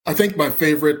think my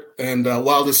favorite and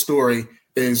wildest story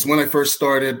is when I first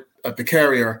started at the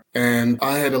carrier, and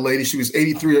I had a lady, she was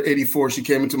 83 or 84. She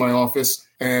came into my office,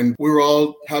 and we were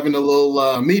all having a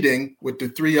little meeting with the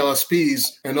 3 LSPs,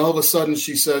 and all of a sudden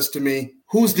she says to me,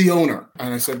 "Who's the owner?"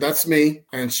 And I said, "That's me."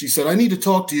 And she said, "I need to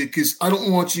talk to you because I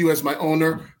don't want you as my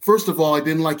owner. First of all, I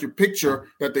didn't like your picture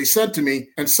that they sent to me.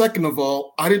 And second of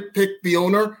all, I didn't pick the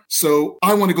owner, so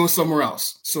I want to go somewhere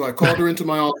else." So I called her into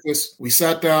my office. We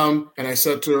sat down and I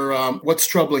said to her, "What's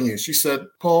troubling you?" She said,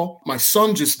 "Paul, my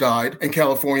son just died in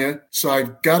California. So I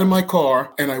got in my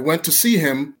car and I went to see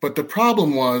him. But the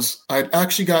problem was I'd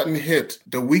actually gotten hit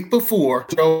the week before,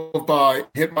 drove by,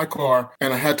 hit my car,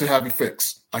 and I had to have it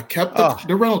fixed. I kept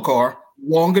the rental car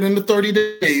longer than the 30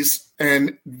 days.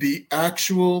 And the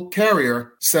actual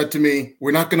carrier said to me,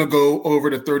 "We're not going to go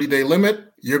over the 30-day limit.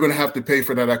 You're going to have to pay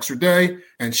for that extra day."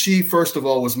 And she, first of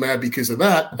all, was mad because of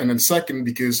that. And then second,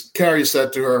 because carrier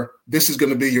said to her, "This is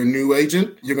going to be your new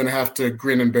agent. You're going to have to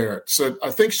grin and bear it." So I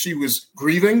think she was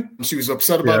grieving. She was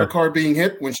upset about her car being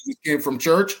hit when she came from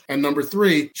church. And number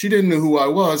 3, she didn't know who I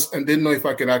was and didn't know if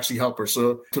I could actually help her.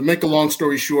 So to make a long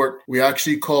story short, we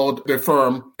actually called the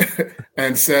firm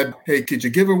and said, "Hey, could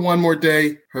you give her one more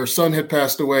day?" Her son had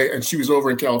passed away and she was over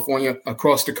in California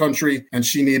across the country, and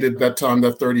she needed that time,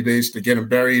 that 30 days to get him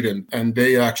buried. And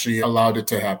they actually allowed it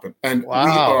to happen. And we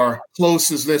are close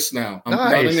as this now.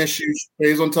 Not an issue. She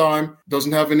pays on time,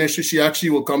 doesn't have an issue. She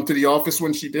actually will come to the office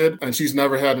when she did, and she's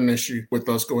never had an issue with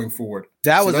us going forward.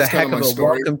 That was a heck of a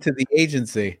welcome to the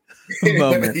agency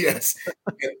moment. Yes.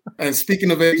 And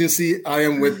speaking of agency, I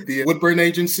am with the Woodburn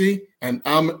agency, and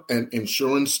I'm an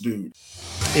insurance dude.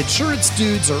 Insurance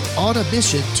dudes are on a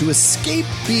mission to escape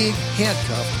being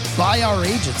handcuffed by our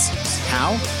agencies.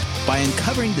 How? By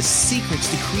uncovering the secrets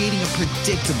to creating a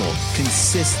predictable,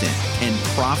 consistent, and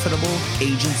profitable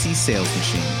agency sales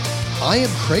machine. I am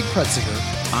Craig Pretzinger.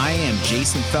 I am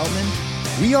Jason Feldman.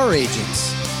 We are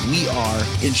agents. We are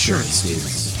insurance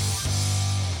dudes.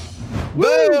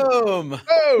 Boom!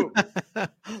 Oh,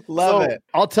 Love it.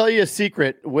 I'll tell you a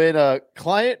secret. When a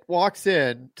client walks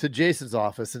in to Jason's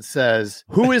office and says,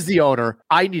 "Who is the owner?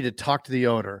 I need to talk to the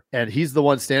owner." And he's the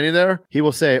one standing there. He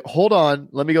will say, "Hold on,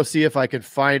 let me go see if I can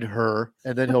find her."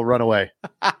 And then he'll run away.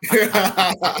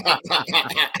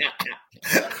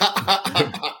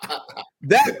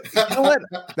 You know what?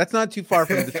 That's not too far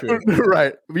from the truth.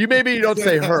 Right. Maybe you don't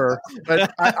say her,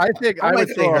 but I think I would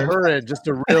throw her in just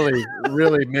to really,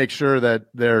 really make sure that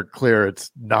they're clear it's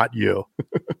not you.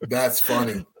 That's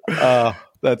funny.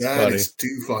 That's that funny. is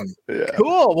too funny. Yeah.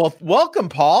 Cool. Well, welcome,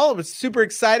 Paul. I was super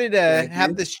excited to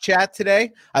have this chat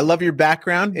today. I love your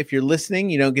background. If you're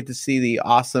listening, you don't get to see the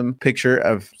awesome picture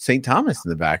of St. Thomas in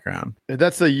the background. And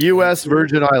that's the U.S.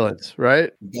 Virgin Islands,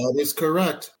 right? That is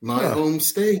correct. My home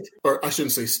state, or I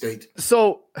shouldn't say state.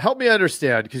 So help me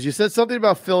understand, because you said something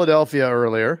about Philadelphia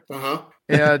earlier.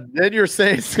 And then you're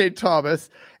saying St. Thomas.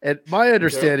 And my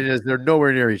understanding is they're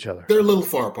nowhere near each other. They're a little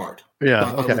far apart.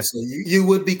 Yeah. I would say. You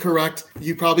would be correct.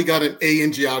 You probably got an A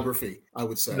in geography, I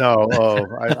would say. No.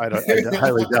 I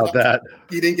highly doubt that.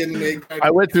 You didn't get an A.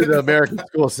 I went through the American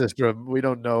school system. We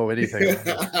don't know anything.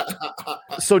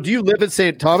 So do you live in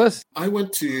St. Thomas? I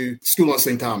went to school in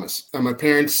St. Thomas. And my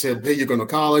parents said, "Hey, you're going to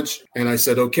college." And I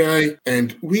said, "Okay."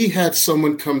 And we had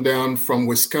someone come down from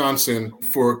Wisconsin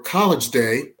for college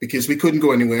day because we couldn't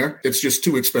go anywhere. It's just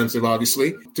too expensive,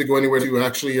 obviously, to go anywhere to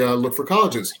actually look for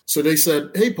colleges. So they said,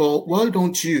 "Hey, Paul, why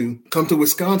don't you come to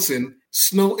Wisconsin?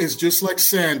 Snow is just like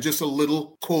sand, just a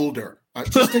little colder."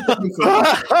 Just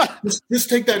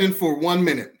take that in for 1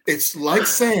 minute. It's like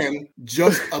sand,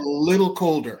 just a little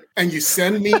colder. And you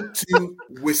send me to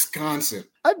Wisconsin.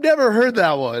 I've never heard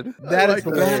that one. That is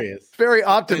hilarious. Very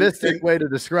optimistic way to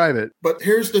describe it. But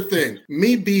here's the thing.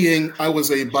 I was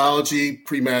a biology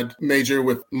pre-med major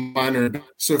with minor.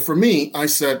 So for me, I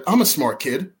said, I'm a smart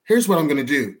kid. Here's what I'm going to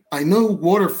do. I know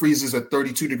water freezes at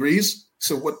 32 degrees.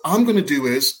 So what I'm going to do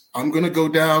is I'm going to go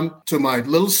down to my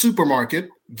little supermarket,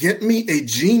 get me a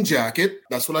jean jacket.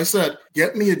 That's what I said.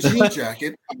 Get me a jean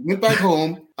jacket. I went back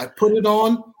home. I put it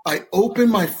on. I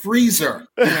opened my freezer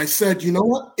and I said, you know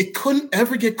what? It couldn't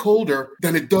ever get colder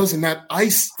than it does in that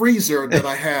ice freezer that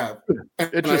I have.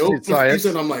 And I opened the freezer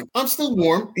and I'm like, I'm still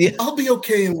warm. Yeah. I'll be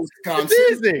okay in Wisconsin.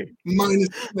 It's easy. Minus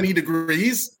 20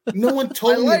 degrees. No one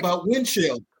told me about wind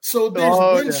chill. So there's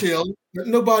wind chill.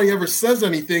 Nobody ever says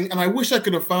anything. And I wish I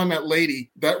could have found that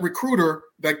lady, that recruiter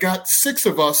that got 6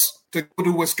 of us to go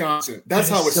to Wisconsin. That's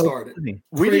how it started.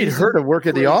 We need her to work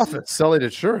at the office selling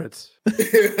insurance.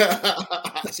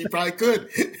 She probably could.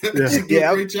 She'd do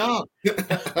a great job.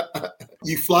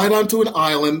 You fly down to an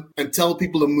island and tell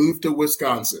people to move to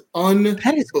Wisconsin.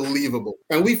 Unbelievable.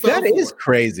 And we fell That for is it.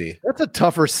 crazy. That's a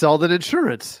tougher sell than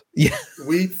insurance. Yeah.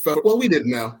 We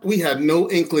didn't know. We had no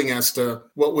inkling as to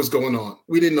what was going on.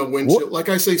 We didn't know windshield. Like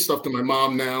I say stuff to my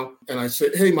mom now, and I say,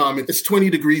 hey, Mom, it's 20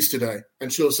 degrees today.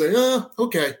 And she'll say,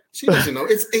 okay. She doesn't know.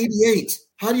 It's 88.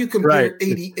 How do you compare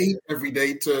 88 every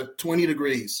day to 20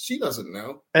 degrees? She doesn't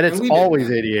know. And it's always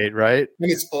 88, right?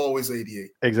 And it's always 88.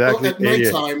 Exactly. Well, at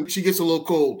nighttime, she gets a little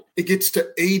cold. It gets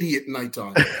to 80 at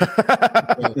nighttime.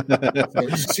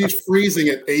 She's freezing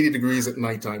at 80 degrees at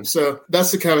nighttime. So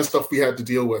that's the kind of stuff we had to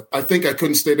deal with. I think I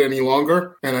couldn't stay there any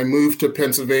longer. And I moved to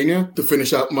Pennsylvania to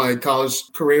finish out my college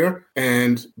career.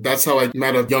 And that's how I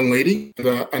met a young lady.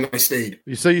 And I stayed.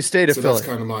 So you stayed at Philly. That's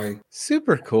kind of my...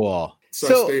 Super cool.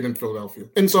 So I stayed in Philadelphia,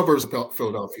 in suburbs of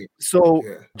Philadelphia. So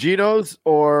Geno's,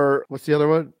 or what's the other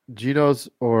one? Geno's,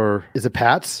 or is it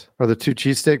Pat's? Are the two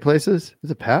cheesesteak places?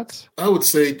 Is it Pat's? I would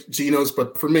say Geno's,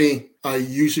 but for me, I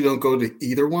usually don't go to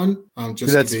either one.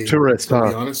 Just that's tourist, to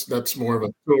be honest, that's more of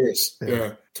a tourist,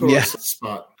 tourist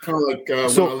spot. Kind of like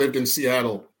when I lived in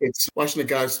Seattle. It's watching the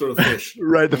guys throw the fish.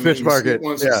 Right, the fish market.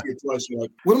 Once you see it twice, you're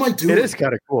like, what am I doing? It is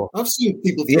kind of cool. I've seen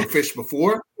people throw fish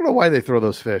before. I don't know why they throw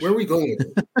those fish. Where are we going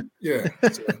with it? Yeah,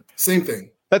 same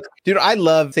thing. Dude, I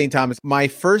love St. Thomas. My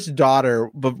first daughter,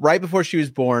 but right before she was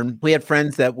born, we had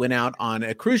friends that went out on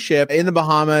a cruise ship in the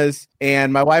Bahamas,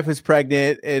 and my wife was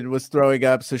pregnant and was throwing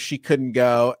up, so she couldn't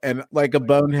go. And like a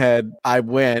bonehead, I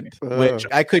went, which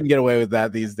I couldn't get away with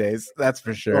that these days. That's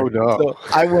for sure. Oh, no. So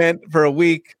I went for a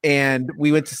week, and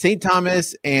we went to St.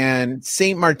 Thomas and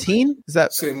St. Martin. Is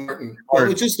that St. Martin?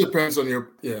 Well, it just depends on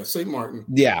your St. Martin.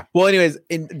 Yeah. Well, anyways,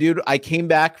 dude, I came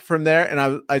back from there,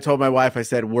 and I told my wife, I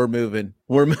said, we're moving.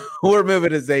 We're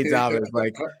moving to St. Thomas.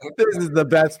 Like, this is the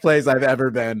best place I've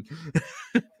ever been.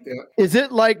 Is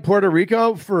it like Puerto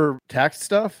Rico for tax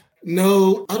stuff?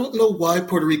 No, I don't know why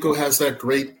Puerto Rico has that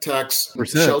great tax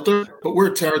shelter, but we're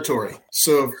a territory.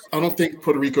 So I don't think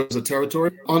Puerto Rico is a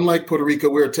territory. Unlike Puerto Rico,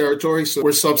 we're a territory, so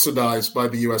we're subsidized by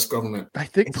the U.S. government. I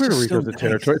think Puerto Rico is a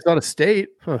territory. It's not a state,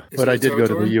 but I did go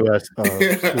to the U.S.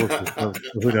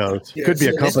 Who knows? Yeah, Could be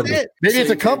a company. Maybe it's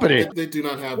a company. They do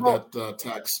not have that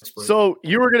tax. So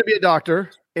you were going to be a doctor,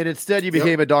 and instead you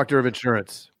became a doctor of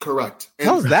insurance. Correct.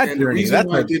 How's that journey? The reason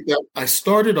why I did that, I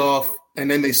started off, and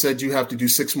then they said you have to do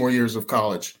 6 more years of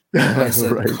college. And I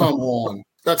said, come on,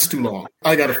 that's too long.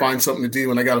 I got to find something to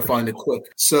do, and I got to find it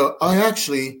quick. So I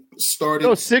actually started.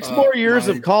 No, 6 more years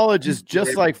of college is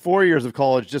just like 4 years of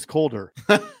college, just colder.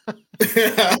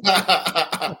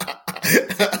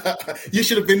 You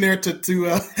should have been there to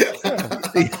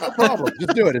no problem.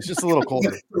 Just do it. It's just a little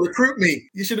colder. Recruit me.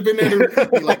 You should have been there to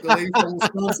recruit me, like the lady from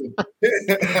Wisconsin. You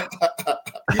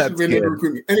should have been there to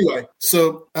recruit me. Anyway,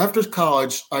 so after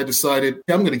college, I decided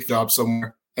I'm going to get a job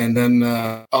somewhere, and then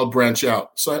I'll branch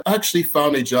out. So I actually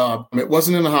found a job. It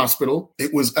wasn't in a hospital.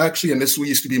 It was actually, and this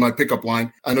used to be my pickup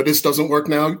line. I know this doesn't work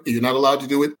now. You're not allowed to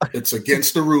do it. It's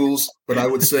against the rules. But I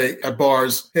would say at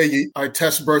bars, hey, I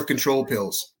test birth control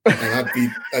pills. And I'd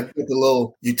get the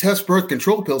little, you test birth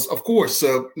control pills? Of course.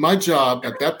 So my job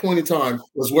at that point in time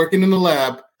was working in the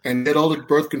lab and get all the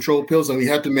birth control pills. And we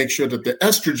had to make sure that the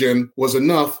estrogen was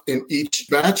enough in each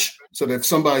batch so that if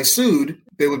somebody sued,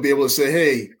 they would be able to say,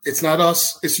 hey, it's not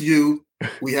us, it's you.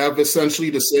 We have essentially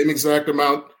the same exact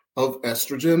amount of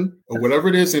estrogen or whatever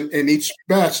it is in each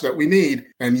batch that we need.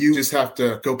 And you just have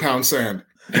to go pound sand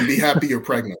and be happy you're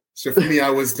pregnant. So for me,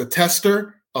 I was the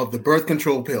tester of the birth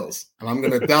control pills. And I'm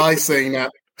going to die saying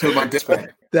that to my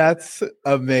deathbed. That's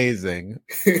amazing.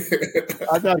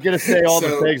 I'm not going to say all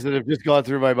the things that have just gone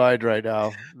through my mind right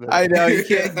now. I know you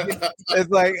can't. It's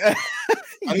like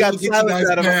you got silence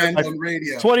out of on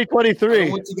radio. 2023. I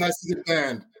want you guys to get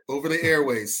banned over the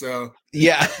airways. So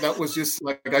yeah, that was just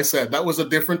like I said. That was a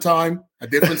different time, a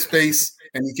different space,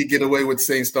 and you could get away with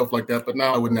saying stuff like that. But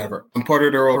now I would never. I'm part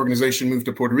of their organization. Moved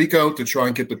to Puerto Rico to try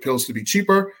and get the pills to be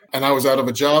cheaper, and I was out of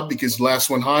a job because last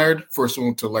one hired, first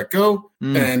one to let go.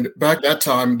 And back that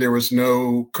time, there was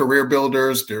no career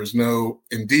builders, there's no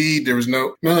Indeed, there was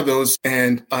none of those.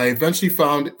 And I eventually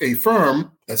found a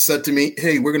firm that said to me,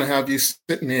 hey, we're going to have you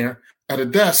sitting there at a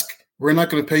desk. We're not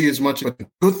going to pay you as much. But the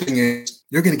good thing is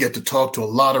you're going to get to talk to a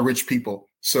lot of rich people.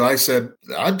 So I said,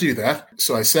 I'd do that.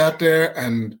 So I sat there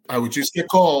and I would just get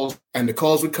calls and the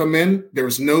calls would come in. There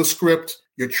was no script.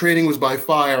 Your training was by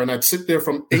fire. And I'd sit there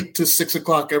from 8 to 6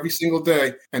 o'clock every single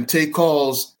day and take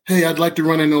calls. Hey, I'd like to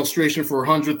run an illustration for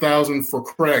 $100,000 for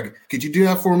Craig. Could you do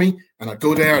that for me? And I'd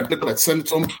go there, I'd send it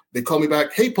to them. They call me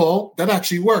back. Hey, Paul, that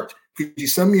actually worked. Could you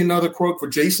send me another quote for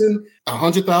Jason,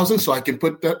 $100,000, so I can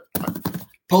put that?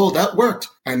 Paul, that worked.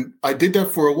 And I did that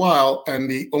for a while.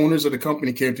 And the owners of the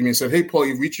company came to me and said, hey, Paul,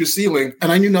 you've reached your ceiling. And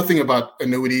I knew nothing about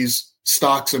annuities,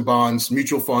 stocks and bonds,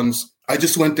 mutual funds. I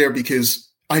just went there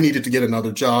because I needed to get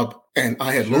another job and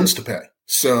I had loans to pay.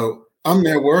 So I'm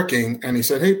there working, and he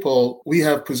said, hey, Paul, we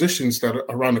have positions that are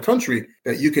around the country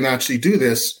that you can actually do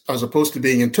this as opposed to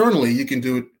being internally. You can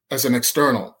do it as an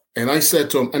external. And I said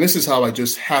to him, and this is how I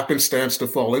just happenstance to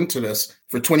fall into this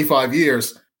for 25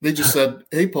 years. They just said,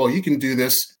 hey, Paul, you can do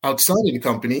this outside of the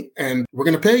company and we're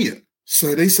going to pay you.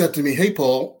 So they said to me, hey,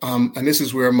 Paul, and this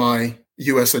is where my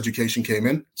U.S. education came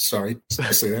in. Sorry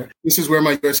to say that. This is where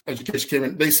my U.S. education came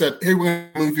in. They said, hey, we're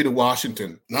going to move you to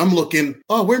Washington. And I'm looking,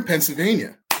 oh, we're in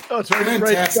Pennsylvania. Oh, it's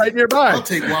right nearby. I'll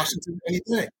take Washington any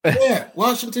day. Yeah,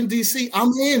 Washington, D.C.,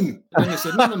 I'm in. And I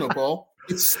said, no, Paul.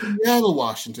 It's Seattle,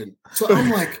 Washington. So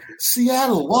I'm like,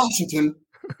 Seattle, Washington?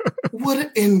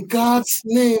 What in God's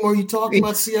name are you talking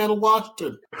about, Seattle,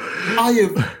 Washington? I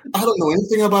don't know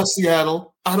anything about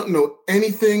Seattle. I don't know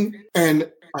anything.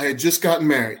 And I had just gotten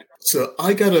married. So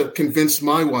I got to convince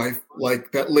my wife,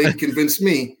 like that lady convinced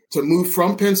me, to move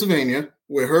from Pennsylvania,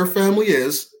 where her family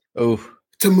is, to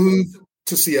move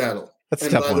to Seattle. That's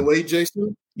and a tough by one. the way,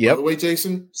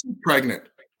 Jason, she's pregnant.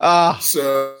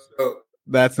 So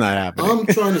that's not happening. I'm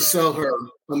trying to sell her.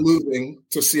 I'm moving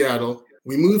to Seattle.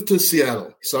 We moved to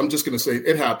Seattle. So I'm just going to say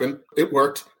it happened. It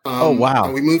worked. Wow.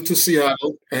 And we moved to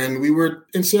Seattle, and we were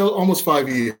in Seattle almost 5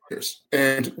 years.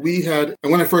 And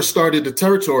when I first started the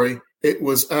territory, it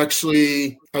was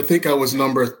actually, I think I was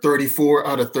number 34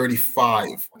 out of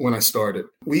 35 when I started.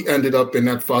 We ended up in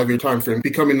that 5-year time frame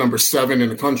becoming number 7 in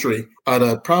the country out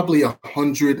of probably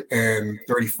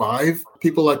 135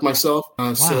 people like myself.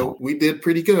 So we did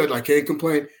pretty good. I can't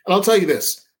complain. And I'll tell you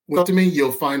this. To me,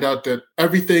 you'll find out that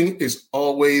everything is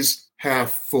always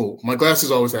half full. My glass is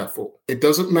always half full. It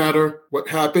doesn't matter what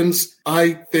happens.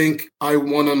 I think I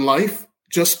won in life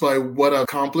just by what I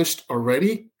accomplished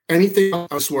already. Anything I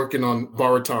was working on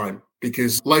borrowed time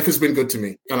because life has been good to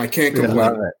me and I can't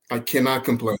complain. I cannot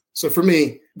complain. So for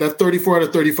me, that 34 out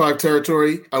of 35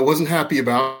 territory, I wasn't happy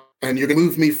about. And you're going to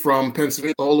move me from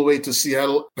Pennsylvania all the way to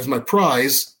Seattle as my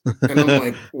prize. And I'm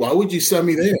like, why would you send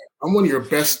me there? I'm one of your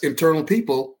best internal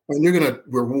people. And you're going to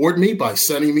reward me by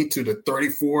sending me to the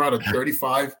 34 out of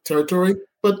 35 territory.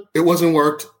 But it wasn't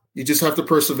worked. You just have to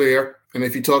persevere. And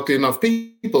if you talk to enough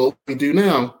people, you do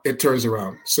now, it turns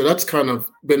around. So that's kind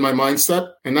of been my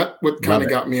mindset. And that's what kind of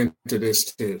got me into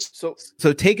this too.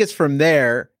 So take us from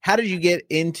there. How did you get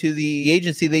into the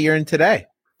agency that you're in today?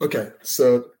 Okay,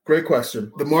 so great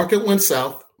question. The market went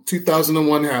south.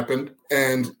 2001 happened,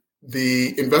 and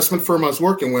the investment firm I was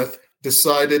working with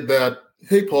decided that,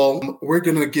 hey, Paul, we're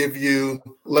going to give you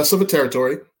less of a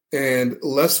territory and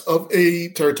less of a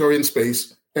territory in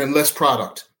space and less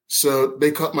product. So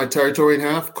they cut my territory in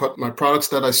half, cut my products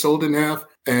that I sold in half.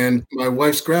 And my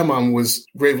wife's grandmom was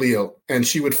gravely ill and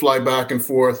she would fly back and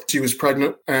forth. She was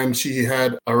pregnant and she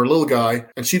had her little guy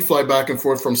and she'd fly back and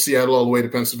forth from Seattle all the way to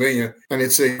Pennsylvania and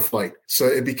it's a flight. So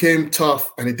it became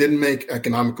tough and it didn't make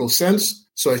economical sense.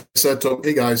 So I said to them,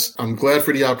 hey guys, I'm glad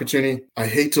for the opportunity. I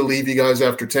hate to leave you guys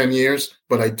after 10 years,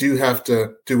 but I do have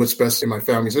to do what's best in my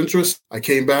family's interest. I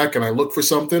came back and I looked for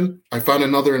something. I found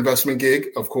another investment gig,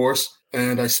 of course.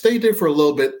 And I stayed there for a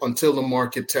little bit until the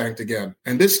market tanked again.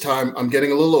 And this time I'm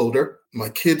getting a little older. My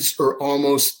kids are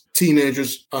almost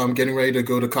teenagers. I'm getting ready to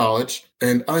go to college.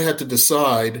 And I had to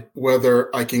decide whether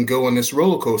I can go on this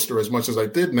roller coaster as much as I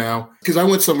did now, because I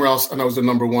went somewhere else and I was the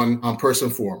number one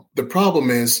person for them. The problem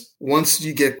is once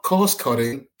you get cost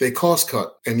cutting, they cost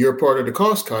cut and you're part of the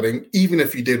cost cutting, even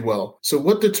if you did well. So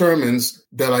what determines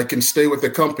that I can stay with the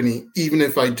company, even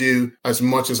if I do as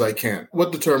much as I can?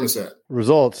 What determines that?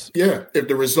 Results. Yeah. If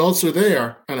the results are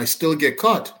there and I still get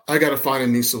cut, I got to find a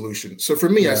new solution. So for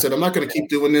me, I said, I'm not going to keep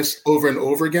doing this over and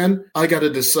over again. I got to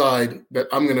decide that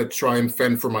I'm going to try and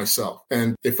fend for myself.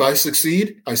 And if I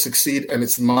succeed, and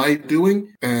it's my doing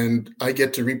and I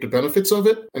get to reap the benefits of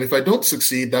it. And if I don't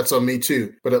succeed, that's on me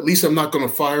too. But at least I'm not going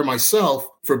to fire myself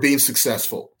for being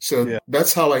successful. So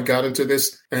that's how I got into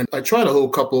this. And I tried a whole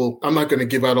couple. I'm not going to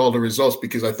give out all the results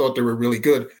because I thought they were really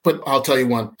good, but I'll tell you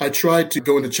one. I tried to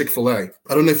go into Chick-fil-A.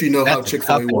 I don't know if you know how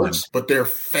Chick-fil-A works, but they're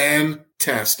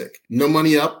fantastic. No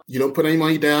money up. You don't put any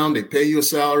money down. They pay you a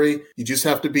salary. You just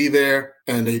have to be there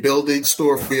and they build a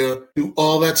store for you, do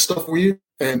all that stuff for you.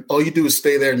 And all you do is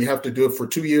stay there and you have to do it for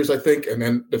 2 years, I think. And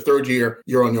then the third year,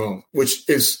 you're on your own, which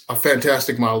is a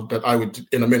fantastic model that I would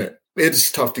in a minute.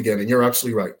 It's tough to get in. You're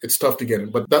absolutely right. It's tough to get in.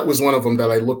 But that was one of them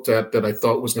that I looked at that I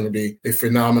thought was going to be a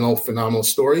phenomenal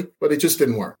story, but it just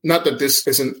didn't work. Not that this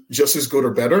isn't just as good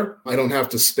or better. I don't have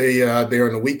to stay there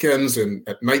on the weekends and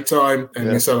at nighttime and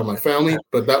miss out on my family.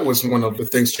 But that was one of the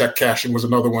things. Check cashing was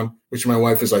another one, which my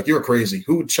wife is like, you're crazy.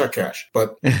 Who would check cash?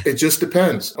 But it just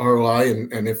depends, ROI,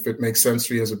 and if it makes sense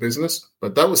for you as a business.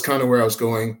 But that was kind of where I was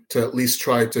going to at least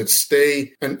try to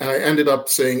stay. And I ended up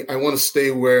saying, I want to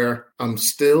stay where I'm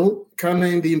still kind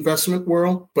of in the investment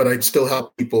world, but I still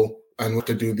help people and what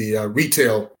to do the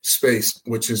retail space,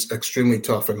 which is extremely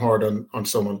tough and hard on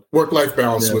someone. Work-life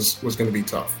balance was going to be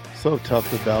tough. So tough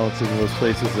to balance in those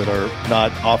places that are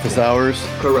not office hours.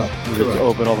 Correct. It's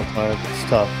open all the time. It's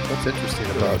tough. What's interesting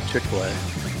about Chick-fil-A